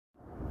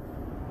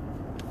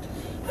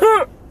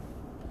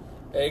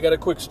Hey, I got a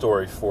quick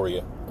story for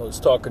you. I was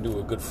talking to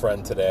a good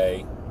friend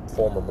today,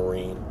 former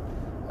Marine,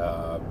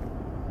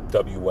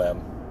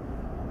 WM,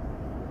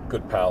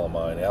 good pal of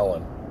mine,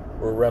 Ellen.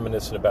 We were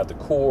reminiscing about the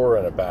Corps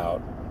and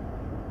about,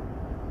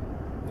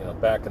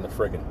 back in the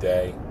friggin'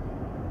 day.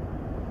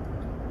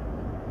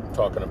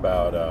 Talking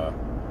about,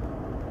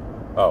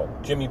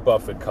 Jimmy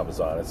Buffett comes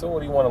on. I said,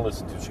 what do you want to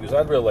listen to? She goes,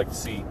 I'd really like to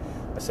see,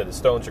 I said, the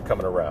Stones are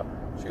coming around.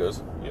 She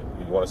goes, you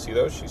want to see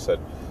those? She said,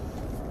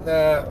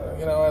 nah,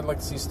 I'd like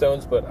to see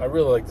Stones, but I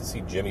really like to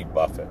see Jimmy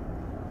Buffett.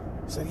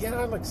 I said,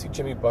 yeah, I'd like to see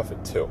Jimmy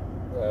Buffett too.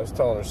 I was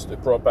telling her,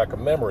 it brought back a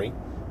memory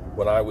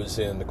when I was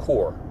in the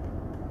Corps.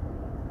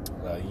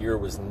 The year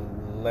was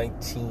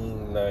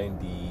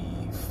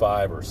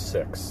 1995 or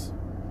 6.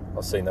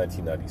 I'll say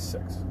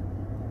 1996.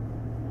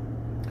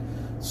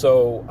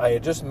 So I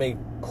had just made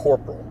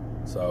corporal.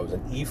 So I was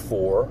an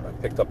E4. I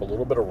picked up a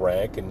little bit of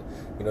rank, and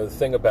the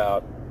thing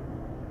about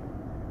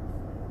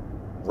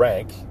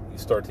rank, you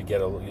start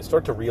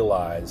to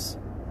realize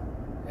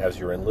as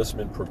your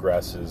enlistment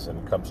progresses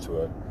and comes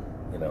to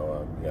you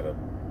got a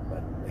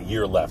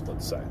year left,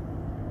 let's say.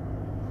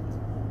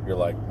 You're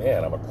like,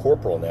 man, I'm a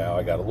corporal now.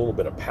 I got a little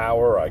bit of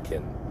power.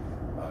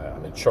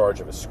 I'm in charge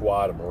of a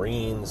squad of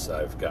Marines.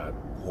 I've got a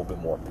little bit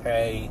more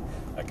pay.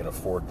 I can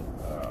afford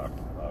a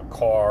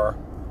car,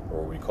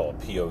 or what we call a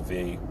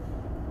POV,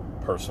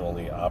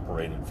 personally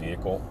operated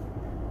vehicle.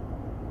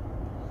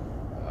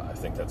 I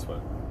think that's what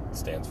it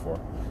stands for.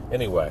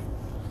 Anyway,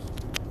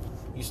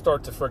 you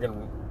start to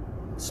friggin'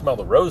 smell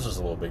the roses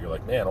a little bit. You're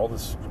like, man, all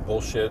this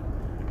bullshit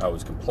I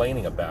was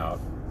complaining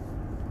about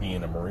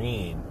being a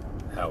Marine,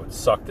 how it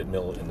sucked in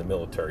the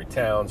military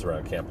towns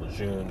around Camp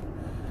Lejeune.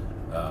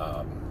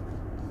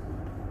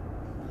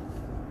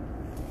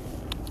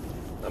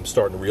 I'm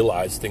starting to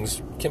realize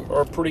things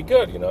are pretty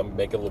good. I'm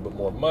making a little bit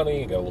more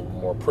money, got a little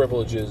more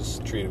privileges,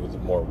 treated with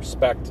more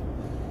respect.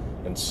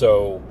 And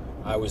so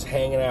I was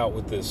hanging out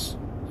with these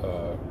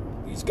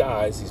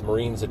guys, these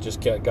Marines that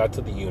just got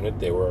to the unit.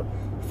 They were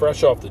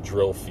fresh off the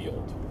drill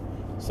field.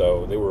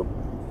 So they were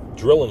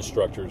drill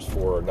instructors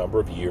for a number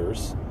of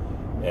years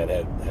and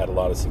had a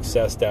lot of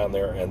success down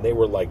there. And they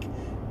were like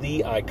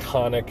the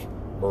iconic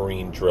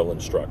Marine drill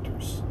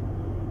instructors,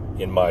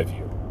 in my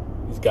view.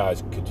 These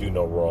guys could do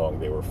no wrong.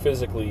 They were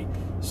physically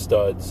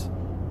studs.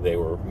 They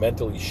were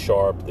mentally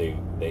sharp. They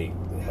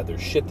had their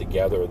shit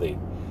together.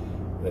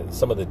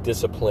 Some of the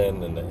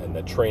discipline and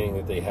the training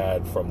that they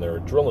had from their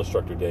drill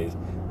instructor days,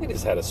 they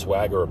just had a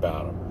swagger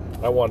about them.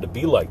 I wanted to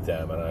be like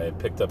them, and I had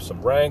picked up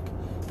some rank,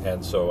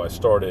 and so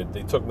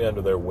they took me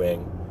under their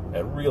wing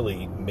and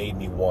really made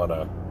me want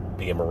to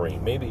be a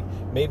Marine.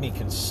 Made me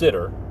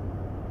consider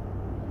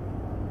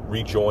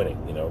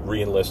rejoining,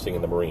 re-enlisting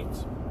in the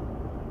Marines.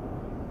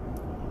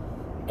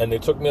 And they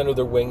took me under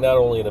their wing, not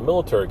only in a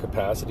military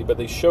capacity, but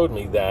they showed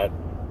me that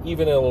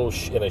even in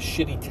a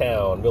shitty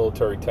town,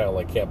 military town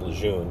like Camp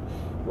Lejeune,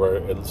 where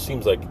it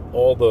seems like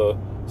all the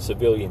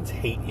civilians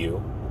hate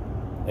you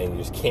and you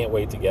just can't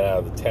wait to get out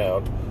of the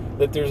town,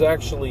 that there's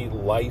actually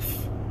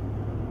life,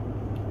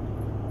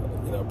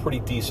 a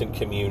pretty decent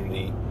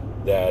community,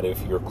 that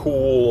if you're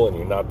cool and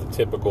you're not the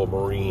typical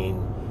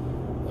Marine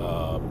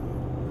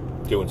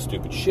doing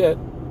stupid shit,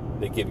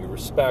 they give you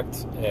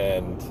respect,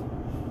 and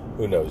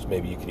who knows,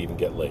 maybe you could even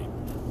get laid.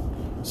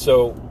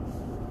 So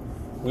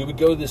we would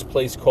go to this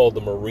place called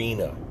the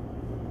Marina,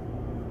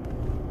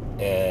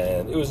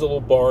 and it was a little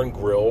bar and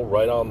grill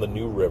right on the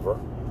New River,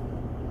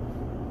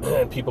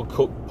 and people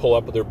could pull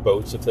up with their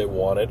boats if they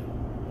wanted.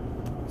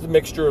 It was a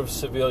mixture of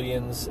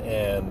civilians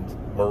and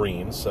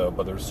Marines,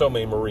 but there were so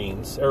many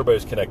Marines.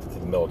 Everybody's connected to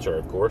the military,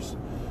 of course.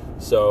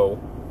 So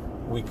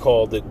we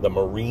called it the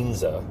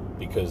Marinesa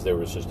because there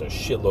was just a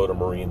shitload of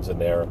Marines in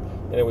there,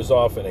 and it was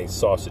often a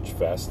sausage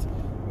fest,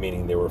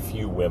 meaning there were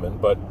few women,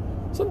 but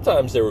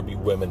sometimes there would be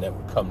women that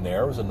would come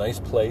there. It was a nice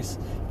place.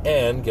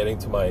 And getting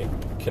to my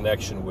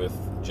connection with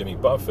Jimmy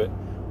Buffett,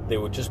 they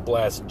would just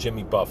blast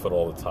Jimmy Buffett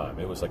all the time.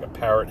 It was like a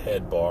Parrot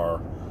Head bar,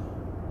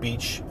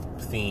 beach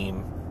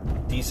theme,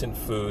 decent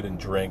food and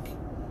drink,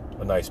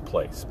 a nice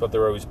place. But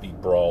there would always be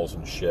brawls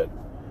and shit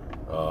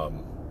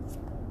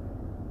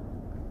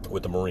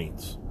with the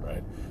Marines,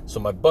 right? So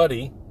my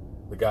buddy,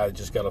 the guy that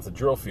just got off the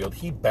drill field,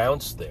 he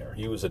bounced there.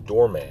 He was a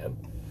doorman.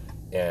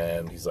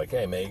 And he's like,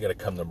 hey, man, you got to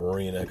come to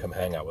Marina, come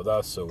hang out with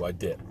us. So I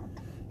did.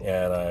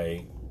 And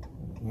I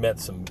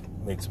made some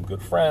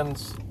good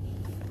friends,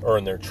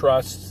 earned their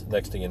trust.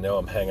 Next thing you know,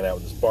 I'm hanging out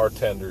with this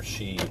bartender.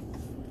 She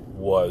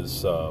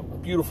was a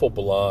beautiful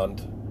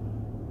blonde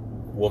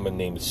woman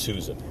named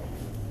Susan.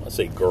 I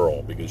say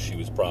girl because she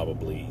was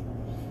probably,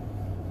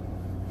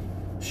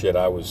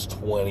 I was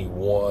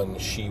 21.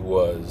 She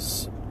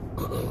was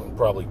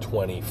probably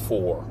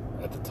 24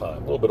 at the time. A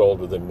little bit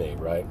older than me,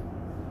 right?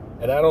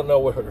 And I don't know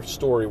what her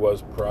story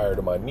was prior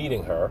to my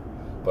meeting her,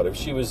 but if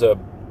she was a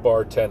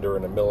bartender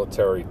in a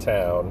military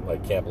town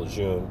like Camp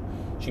Lejeune,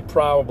 she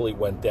probably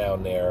went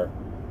down there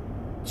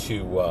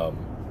to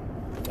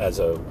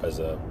as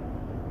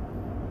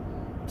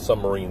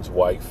some Marine's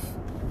wife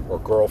or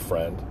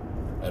girlfriend,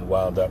 and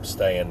wound up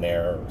staying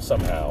there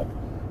somehow,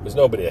 because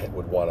nobody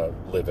would want to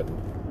live in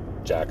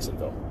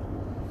Jacksonville.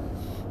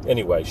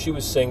 Anyway, she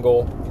was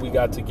single. We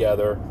got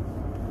together,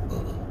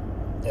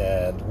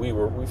 and we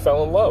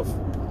fell in love.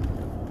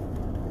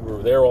 We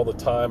were there all the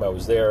time. I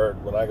was there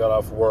when I got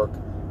off work.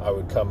 I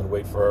would come and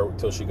wait for her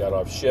until she got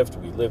off shift.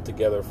 We lived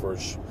together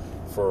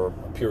for a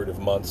period of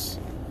months,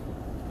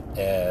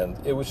 and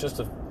it was just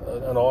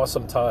an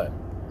awesome time.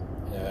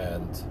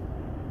 And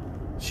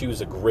she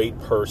was a great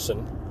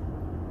person,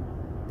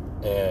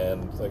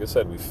 and like I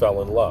said, we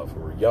fell in love.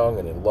 We were young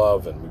and in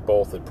love, and we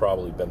both had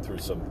probably been through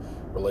some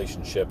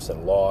relationships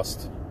and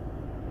lost.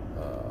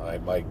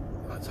 My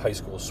high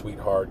school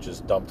sweetheart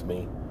just dumped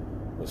me.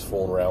 Was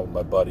fooling around with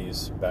my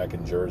buddies back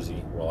in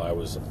Jersey while I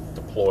was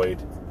deployed.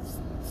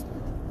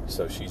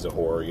 So she's a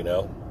whore, you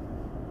know.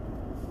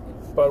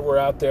 But we're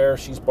out there.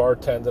 She's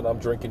bartending. I'm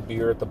drinking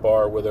beer at the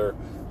bar with her.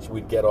 So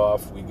we'd get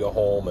off. We'd go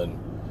home and,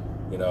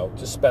 you know,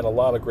 just spend a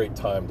lot of great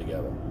time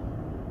together.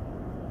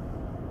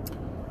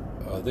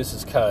 This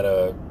is kind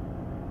of,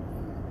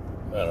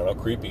 I don't know,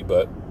 creepy,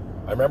 but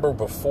I remember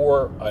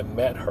before I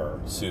met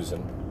her,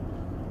 Susan,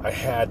 I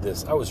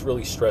was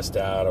really stressed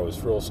out. I was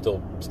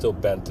still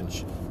bent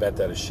out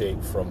of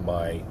shape from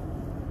my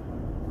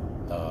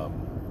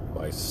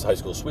high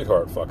school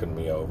sweetheart fucking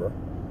me over.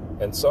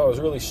 And so I was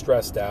really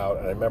stressed out,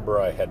 and I remember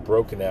I had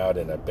broken out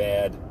in a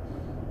bad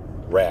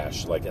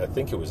rash. Like, I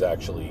think it was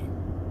actually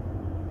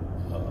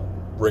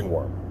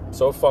ringworm.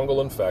 So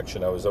fungal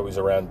infection. I was always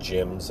around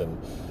gyms,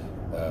 and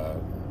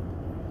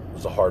it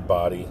was a hard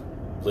body,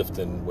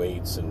 lifting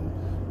weights and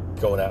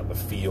going out in the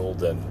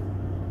field and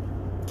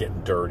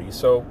getting dirty.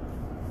 So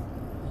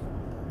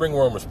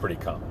ringworm was pretty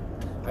common.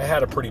 I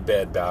had a pretty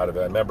bad bout of it.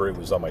 I remember it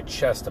was on my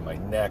chest and my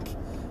neck,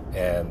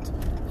 and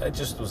it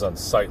just was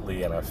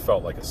unsightly, and I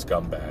felt like a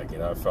scumbag. You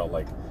know, I felt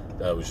like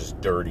I was just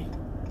dirty.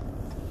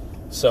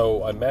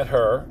 So I met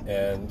her,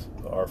 and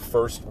our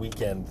first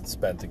weekend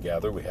spent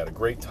together, we had a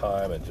great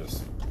time and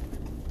just,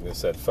 like I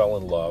said, fell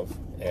in love.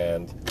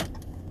 And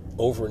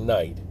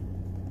overnight,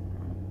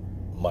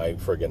 my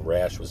friggin'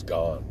 rash was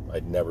gone.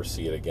 I'd never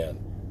see it again.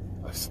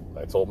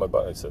 I told my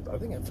buddy, I said, I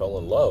think I fell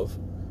in love.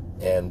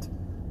 And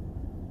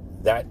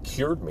that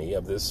cured me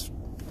of this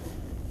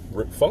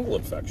fungal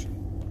infection.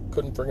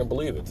 Couldn't friggin'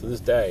 believe it. To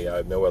this day, I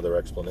have no other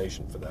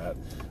explanation for that,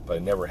 but I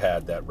never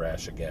had that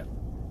rash again.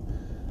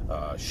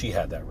 She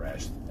had that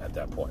rash at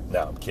that point.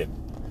 No, I'm kidding.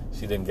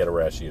 She didn't get a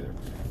rash either.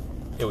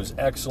 It was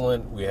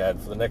excellent. We had,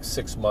 for the next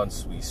 6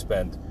 months, we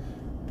spent,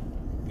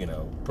 you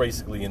know,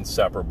 basically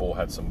inseparable,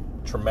 had some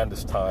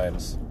tremendous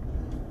times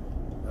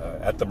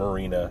at the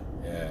marina,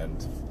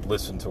 and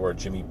listened to our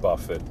Jimmy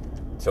Buffett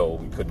till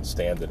we couldn't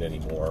stand it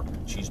anymore.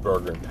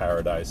 Cheeseburger in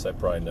Paradise. I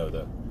probably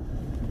know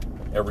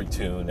every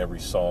tune, every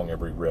song,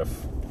 every riff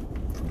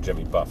from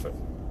Jimmy Buffett.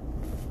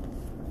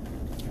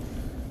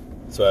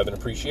 So I have an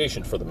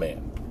appreciation for the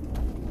man.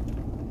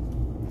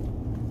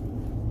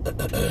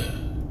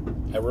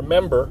 I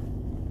remember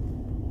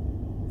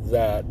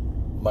that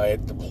my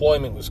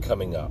deployment was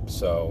coming up.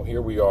 So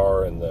here we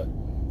are in the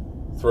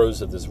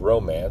throes of this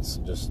romance,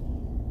 just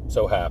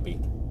so happy.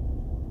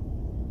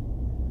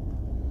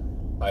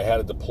 I had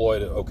to deploy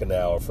to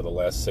Okinawa for the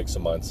last 6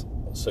 months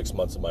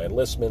of my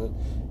enlistment,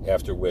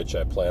 after which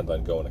I planned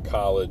on going to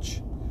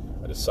college.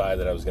 I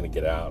decided I was going to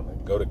get out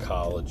and go to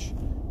college,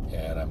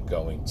 and I'm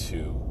going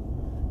to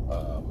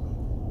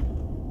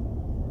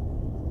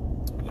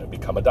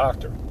become a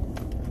doctor.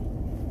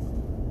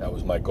 That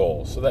was my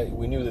goal. So that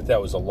we knew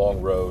that was a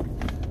long road.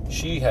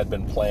 She had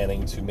been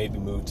planning to maybe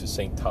move to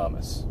St.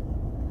 Thomas,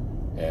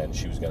 and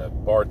she was going to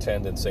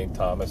bartend in St.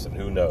 Thomas, and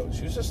who knows.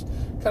 She was just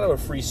kind of a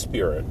free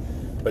spirit,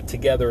 but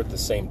together at the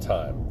same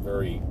time,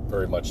 very,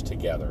 very much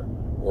together,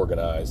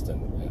 organized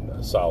and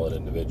a solid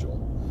individual.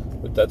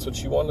 But that's what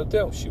she wanted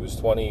to do. She was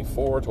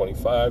 24,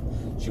 25.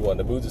 She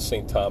wanted to move to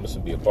St. Thomas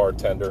and be a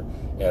bartender,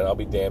 and I'll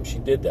be damned, she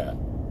did that.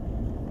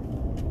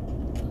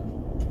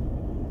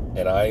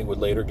 And I would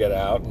later get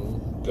out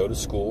and go to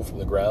school from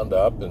the ground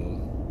up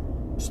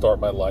and start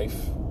my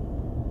life,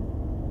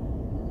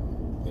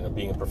 you know,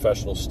 being a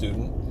professional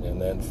student,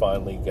 and then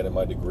finally getting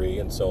my degree,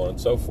 and so on and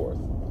so forth.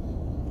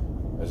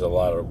 There's a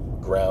lot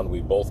of ground we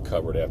both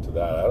covered after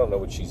that. I don't know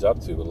what she's up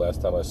to, but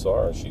last time I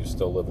saw her, she was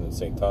still living in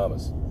St.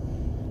 Thomas.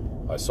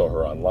 I saw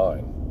her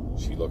online.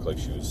 She looked like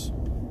she was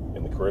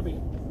in the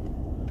Caribbean.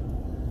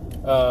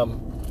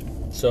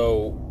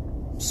 So,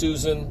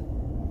 Susan,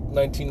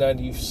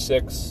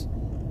 1996,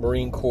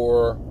 Marine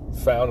Corps,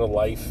 found a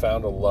life,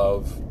 found a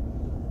love.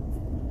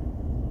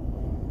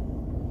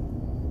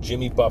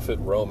 Jimmy Buffett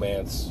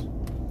romance.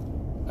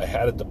 I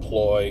had to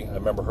deploy. I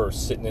remember her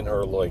sitting in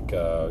her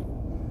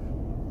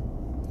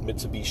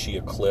Mitsubishi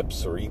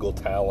Eclipse or Eagle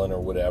Talon or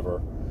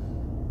whatever,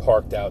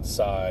 parked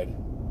outside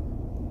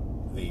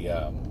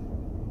the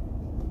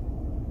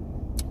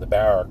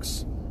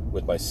barracks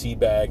with my sea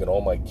bag and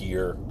all my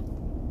gear,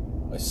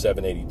 my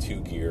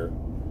 782 gear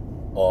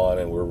on,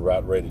 and we were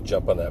about ready to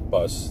jump on that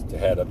bus to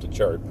head up to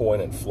Cherry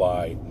Point and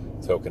fly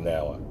to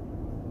Okinawa.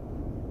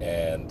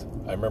 And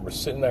I remember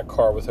sitting in that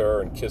car with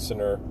her and kissing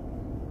her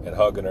and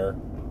hugging her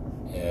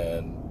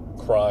and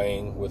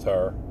crying with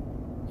her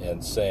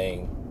and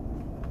saying,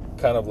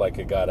 kind of like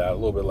it got out a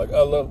little bit like,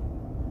 oh, look,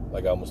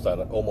 like almost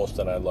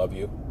an I love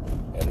you.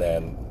 And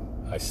then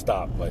I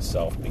stopped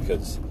myself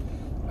because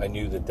I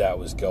knew that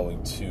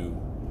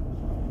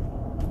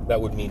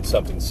would mean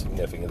something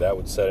significant. That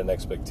would set an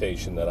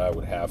expectation that I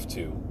would have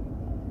to,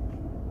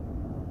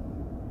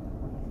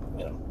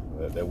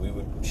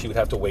 she would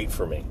have to wait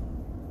for me.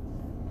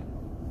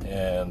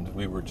 And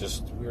we were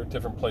at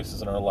different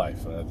places in our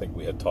life. And I think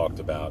we had talked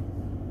about,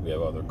 we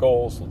have other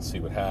goals, let's see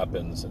what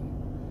happens.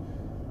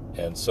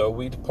 And so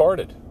we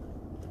departed.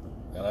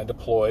 And I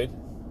deployed.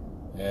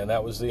 And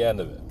that was the end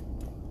of it.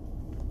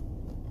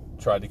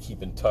 Tried to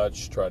keep in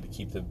touch, tried to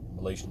keep the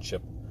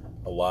relationship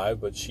alive,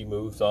 but she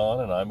moved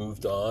on and I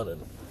moved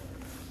on.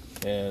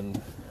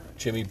 And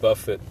Jimmy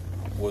Buffett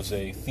was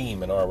a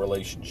theme in our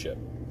relationship.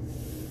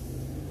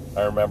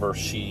 I remember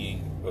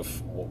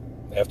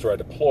after I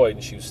deployed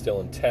and she was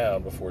still in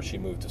town before she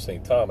moved to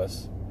St.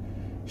 Thomas,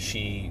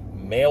 she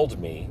mailed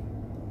me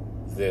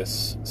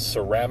this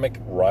ceramic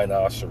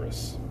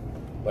rhinoceros,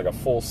 like a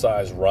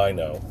full-size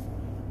rhino,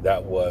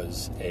 that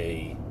was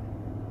a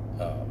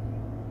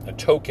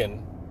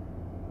token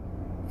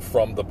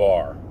from the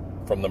bar,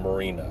 from the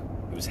marina.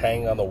 It was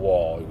hanging on the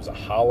wall. It was a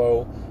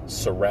hollow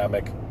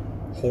ceramic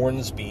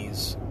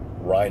Hornsby's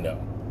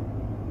rhino.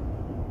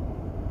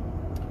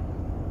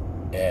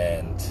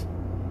 And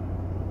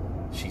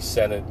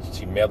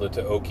she mailed it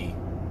to Oki,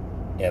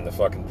 and the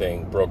fucking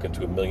thing broke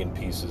into a million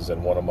pieces,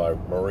 and one of my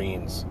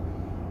Marines,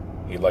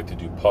 he liked to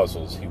do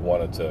puzzles, he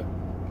wanted to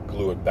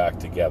glue it back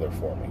together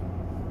for me.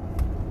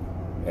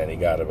 And he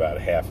got about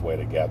halfway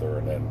together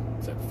and then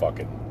said, fuck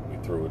it, we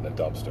threw it in a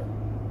dumpster.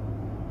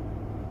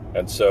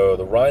 And so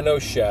the rhino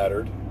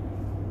shattered,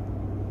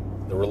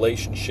 the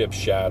relationship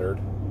shattered,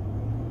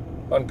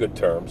 on good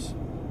terms,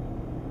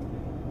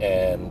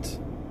 and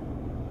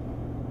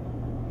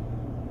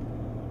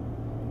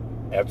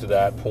after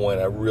that point,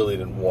 I really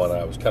didn't want to.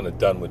 I was kind of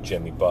done with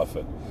Jimmy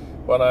Buffett.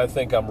 But I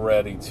think I'm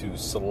ready to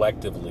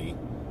selectively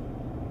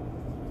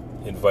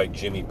invite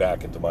Jimmy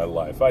back into my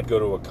life. I'd go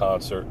to a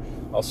concert.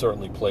 I'll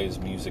certainly play his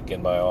music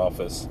in my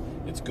office.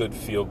 It's good,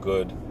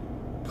 feel-good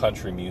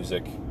country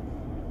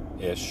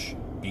music-ish,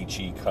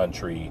 beachy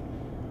country,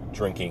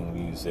 drinking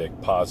music,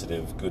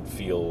 positive, good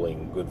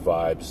feeling, good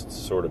vibes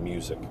sort of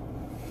music.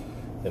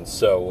 And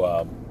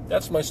so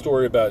that's my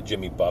story about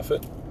Jimmy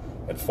Buffett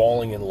and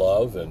falling in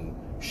love and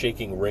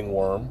shaking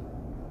ringworm,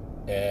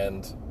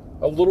 and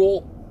a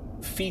little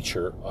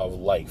feature of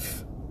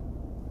life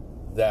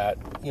that,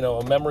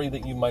 a memory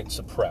that you might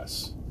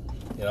suppress.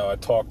 I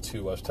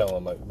was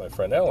telling my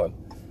friend Ellen,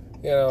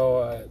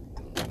 I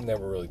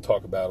never really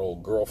talk about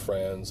old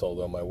girlfriends,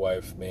 although my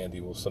wife,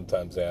 Mandy, will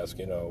sometimes ask,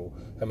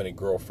 how many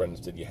girlfriends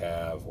did you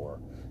have,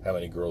 or how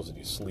many girls did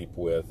you sleep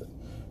with?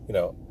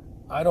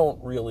 I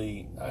don't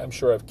really, I'm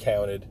sure I've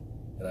counted,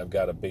 and I've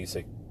got a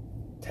basic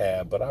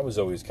tab, but I was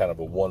always kind of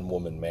a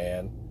one-woman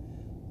man,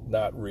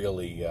 not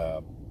really,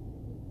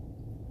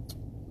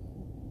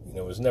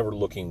 was never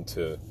looking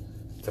to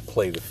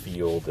play the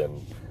field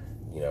and,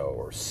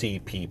 or see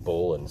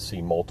people and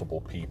see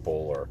multiple people,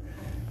 or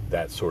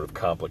that sort of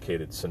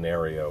complicated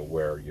scenario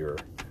where you're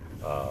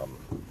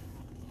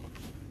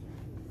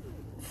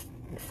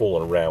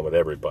fooling around with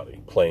everybody,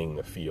 playing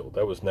the field.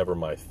 That was never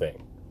my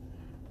thing.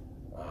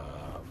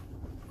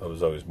 I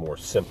was always more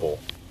simple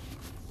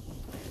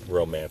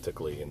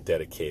romantically and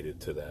dedicated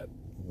to that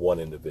one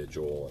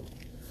individual, and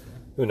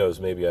who knows,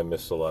 maybe I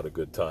missed a lot of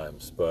good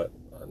times, but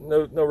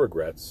no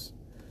regrets.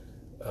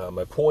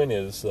 My point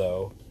is,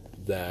 though,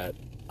 that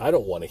I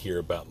don't want to hear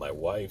about my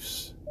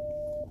wife's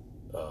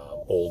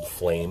old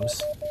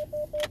flames.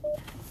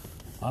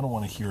 I don't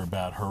want to hear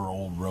about her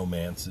old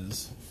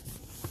romances.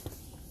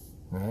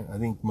 Right? I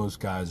think most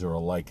guys are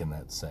alike in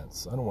that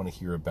sense. I don't want to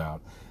hear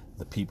about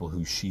the people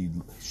who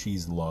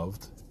she's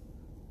loved.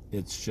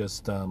 It's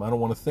just, I don't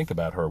want to think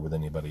about her with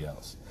anybody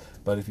else.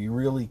 But if you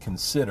really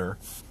consider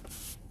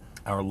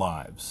our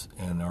lives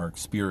and our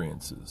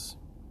experiences,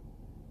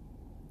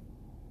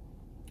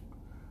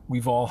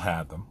 we've all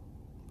had them.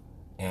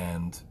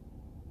 And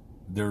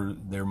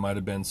there might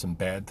have been some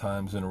bad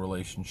times in a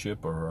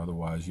relationship, or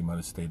otherwise you might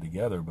have stayed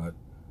together, but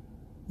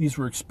these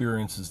were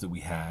experiences that we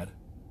had,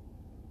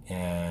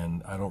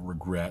 and I don't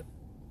regret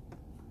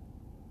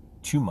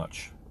too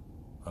much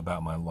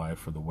about my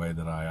life, or the way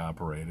that I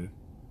operated,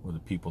 or the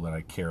people that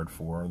I cared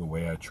for, or the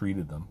way I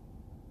treated them.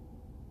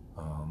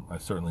 I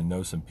certainly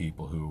know some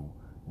people who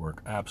were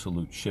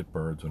absolute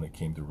shitbirds when it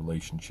came to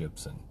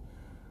relationships and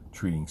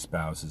treating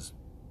spouses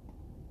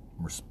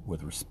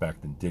with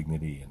respect and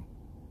dignity, and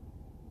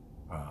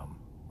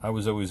I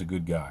was always a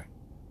good guy,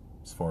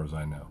 as far as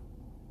I know.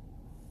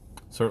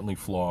 Certainly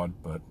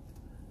flawed, but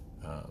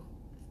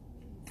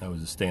I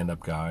was a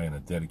stand-up guy and a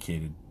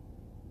dedicated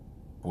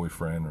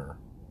boyfriend or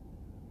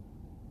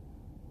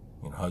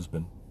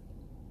husband,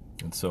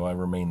 and so I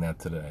remain that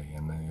today.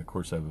 And of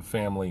course I have a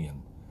family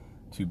and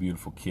 2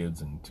 beautiful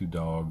kids and 2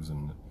 dogs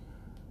and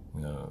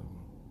a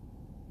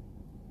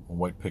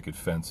white picket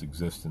fence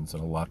existence,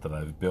 and a lot that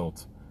I've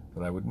built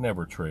that I would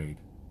never trade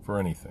for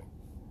anything.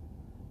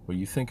 But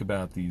you think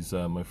about these,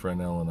 my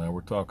friend Ellen and I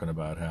were talking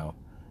about how,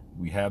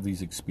 we have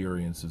these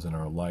experiences in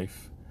our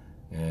life,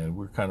 and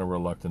we're kind of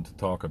reluctant to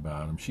talk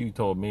about them. She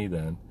told me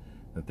then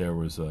that there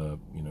was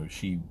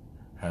she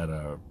had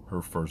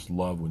her first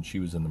love when she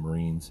was in the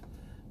Marines,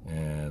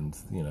 and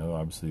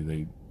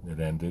obviously it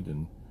ended,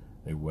 and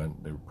there were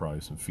probably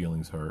some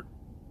feelings hurt,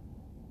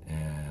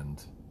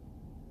 and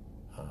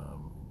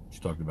she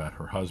talked about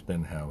her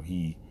husband, how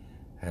he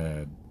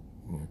had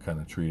kind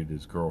of treated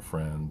his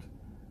girlfriend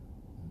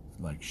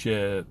like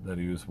shit that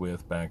he was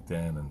with back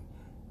then, and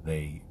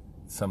they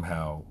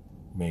somehow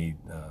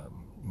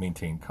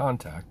maintained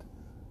contact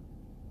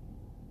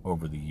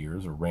over the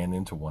years, or ran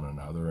into one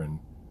another, and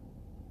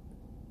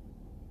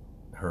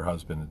her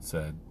husband had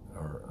said,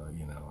 or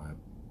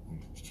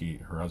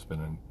her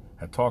husband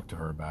had talked to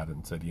her about it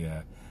and said,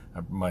 yeah,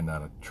 I might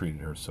not have treated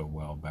her so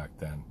well back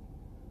then.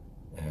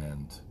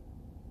 And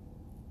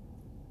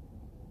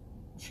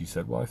she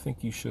said, well, I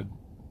think you should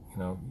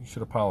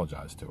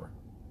apologize to her,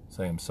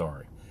 say I'm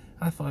sorry.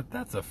 And I thought,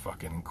 that's a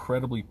fucking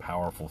incredibly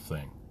powerful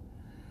thing,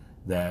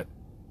 that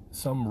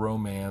some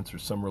romance or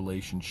some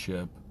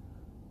relationship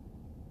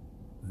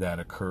that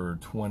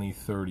occurred 20,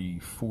 30,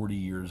 40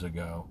 years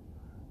ago,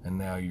 and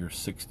now you're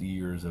 60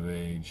 years of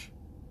age,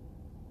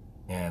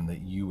 and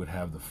that you would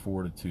have the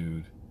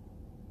fortitude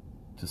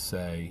to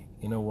say,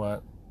 you know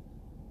what,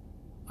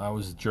 I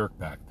was a jerk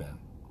back then,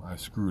 I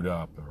screwed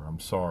up, or I'm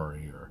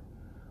sorry,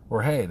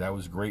 or hey, that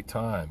was a great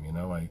time,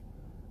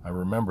 I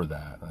remember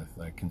that.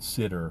 I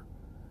consider,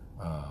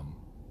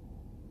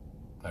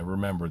 I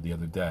remembered the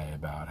other day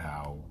about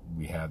how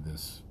we had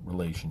this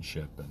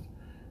relationship, and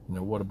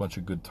what a bunch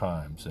of good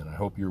times, and I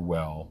hope you're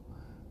well.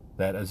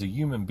 That as a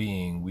human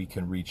being, we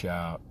can reach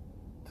out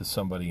to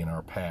somebody in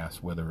our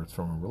past, whether it's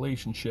from a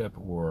relationship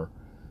or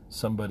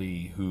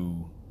somebody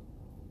who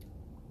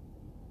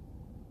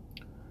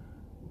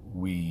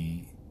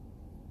we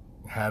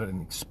had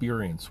an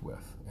experience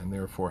with, and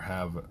therefore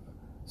have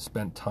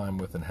spent time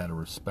with and had a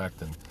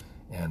respect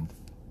and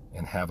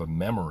have a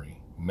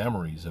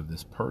memories of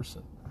this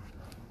person,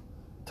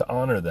 to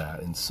honor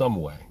that in some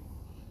way.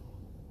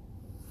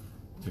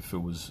 If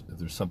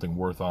there's something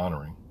worth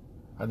honoring,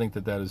 I think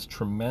that is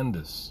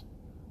tremendous,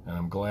 and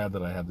I'm glad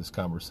that I had this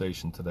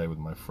conversation today with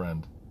my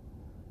friend,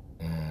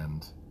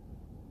 and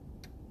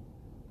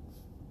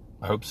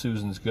I hope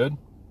Susan's good.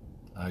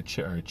 I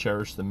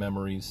cherish the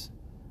memories,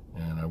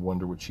 and I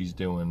wonder what she's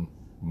doing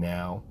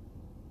now,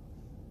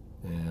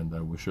 and I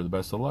wish her the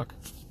best of luck.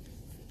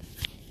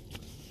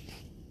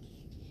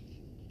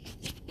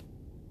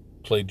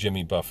 Played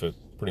Jimmy Buffett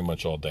pretty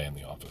much all day in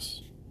the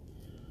office.